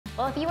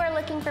Well, if you are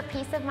looking for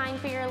peace of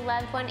mind for your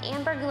loved one,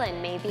 Amber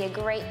Glen may be a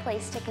great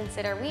place to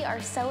consider. We are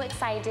so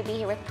excited to be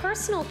here with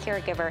personal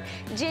caregiver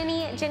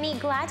Jenny. Jenny,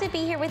 glad to be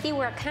here with you.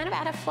 We're kind of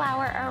at a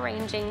flower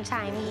arranging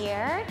time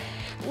here.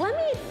 Let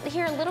me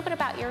hear a little bit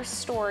about your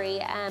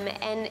story.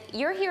 And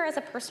you're here as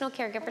a personal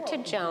caregiver to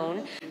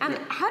Joan.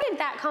 How did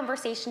that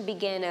conversation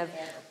begin of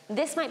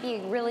this might be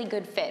a really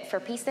good fit for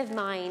peace of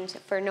mind,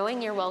 for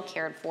knowing you're well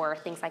cared for,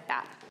 things like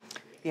that?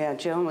 Yeah,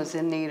 Joan was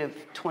in need of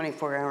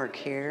 24-hour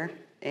care.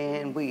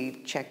 And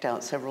we checked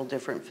out several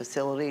different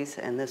facilities,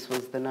 and this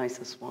was the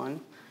nicest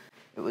one.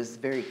 It was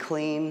very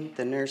clean.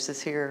 The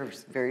nurses here are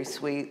very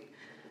sweet.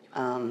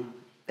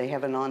 They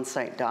have an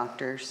on-site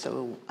doctor,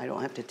 so I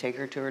don't have to take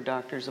her to her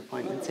doctor's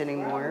appointments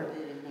anymore.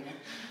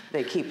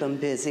 They keep them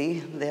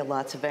busy. They have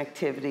lots of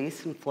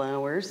activities and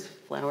flowers,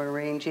 flower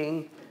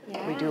arranging.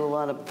 Yeah. We do a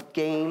lot of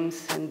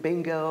games and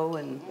bingo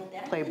and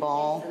play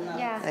ball.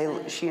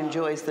 Yeah. She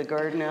enjoys the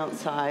garden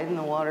outside and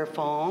the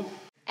waterfall.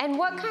 And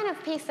what kind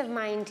of peace of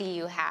mind do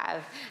you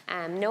have,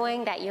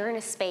 knowing that you're in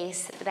a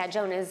space that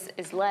Joan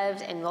is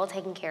loved and well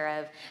taken care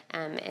of,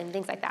 and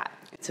things like that?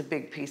 It's a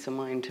big peace of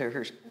mind to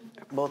her,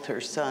 both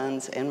her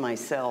sons and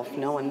myself,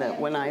 knowing that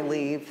when I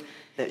leave,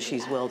 that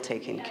she's well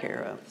taken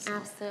care of.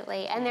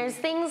 Absolutely. And there's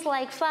things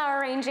like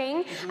flower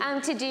arranging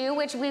to do,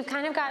 which we've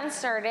kind of gotten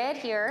started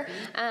here.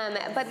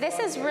 But this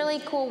is really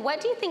cool. What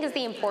do you think is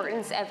the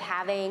importance of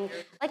having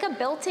like a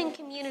built-in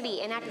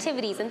community and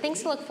activities and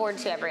things to look forward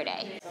to every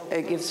day?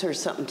 It gives her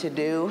something to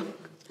do,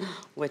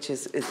 which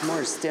is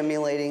more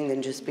stimulating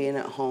than just being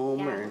at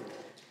home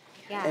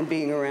and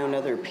being around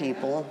other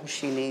people.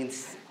 She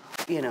needs,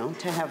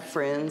 to have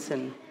friends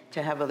and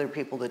to have other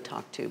people to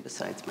talk to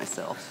besides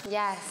myself.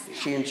 Yes.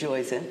 She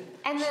enjoys it.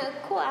 And the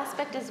cool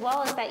aspect as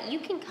well is that you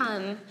can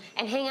come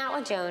and hang out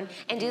with Joan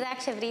and do the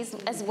activities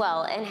as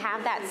well and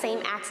have that same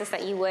access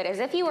that you would as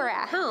if you were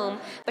at home,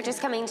 but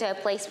just coming to a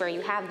place where you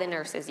have the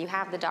nurses, you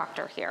have the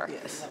doctor here.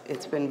 Yes,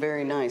 it's been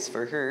very nice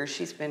for her.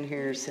 She's been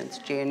here since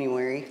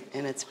January,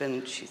 and it's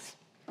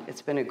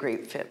been a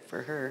great fit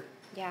for her.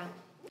 Yeah.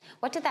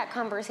 What did that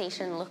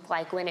conversation look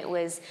like when it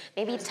was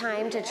maybe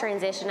time to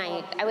transition?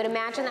 I would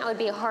imagine that would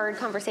be a hard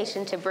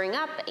conversation to bring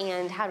up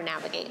and how to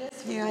navigate.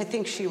 Yeah, I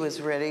think she was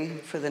ready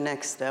for the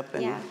next step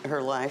in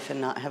her life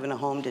and not having a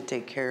home to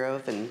take care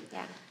of. And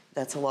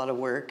that's a lot of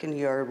work and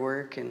yard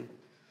work. And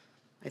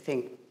I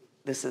think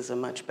this is a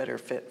much better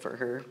fit for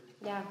her.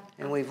 Yeah.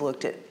 And we've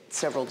looked at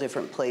several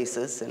different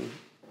places, and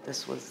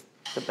this was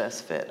the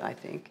best fit, I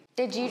think.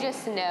 Did you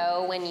just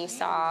know when you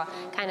saw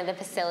kind of the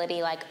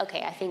facility, like,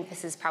 okay, I think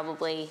this is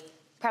probably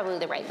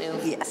the right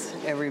move? Yes,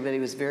 everybody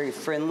was very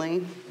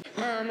friendly.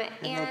 And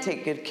they'll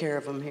take good care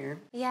of them here.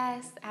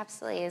 Yes,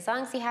 absolutely. As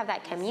long as you have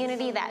that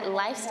community, that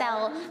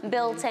lifestyle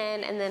built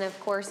in, and then of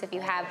course if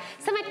you have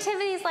some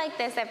activities like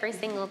this every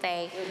single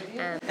day.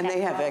 And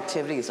they have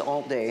activities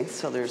all day,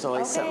 so there's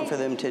always something for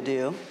them to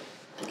do.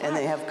 And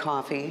they have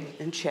coffee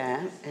and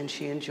chat, and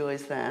she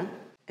enjoys that.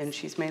 And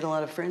she's made a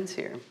lot of friends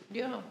here.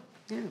 Yeah.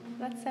 Yeah.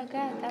 That's so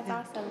good. That's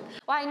awesome.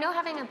 Well, I know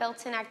having a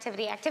built-in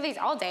activities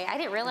all day. I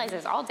didn't realize it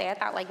was all day. I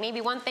thought like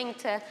maybe one thing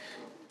to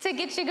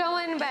get you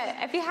going, but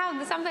if you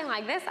have something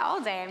like this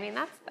all day, I mean,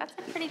 that's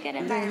a pretty good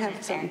environment. They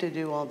have something to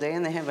do all day,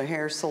 and they have a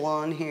hair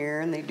salon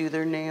here, and they do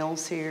their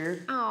nails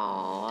here.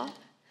 Aww.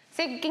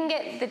 So you can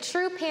get the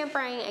true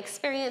pampering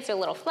experience, do a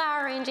little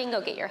flower arranging,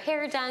 go get your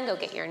hair done, go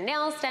get your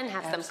nails done,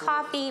 have some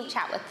coffee,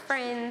 chat with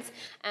friends,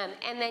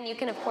 and then you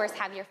can, of course,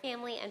 have your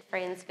family and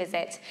friends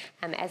visit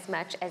as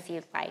much as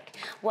you'd like.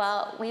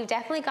 Well, we've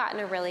definitely gotten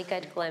a really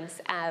good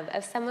glimpse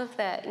of some of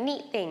the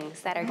neat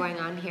things that are going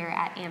on here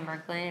at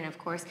Amber Glen, and of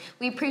course,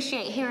 we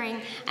appreciate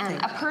hearing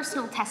a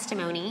personal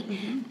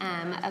testimony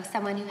of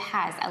someone who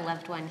has a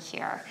loved one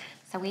here.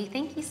 So we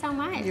thank you so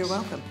much. You're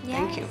welcome. Yes.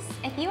 Thank you.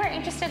 If you are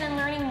interested in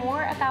learning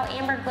more about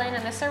Amber Glen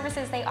and the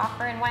services they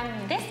offer and why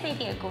this may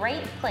be a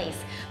great place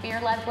for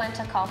your loved one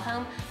to call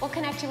home, we'll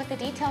connect you with the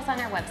details on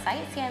our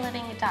website,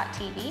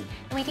 ciliving.tv.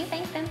 And we do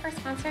thank them for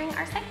sponsoring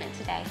our segment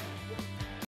today.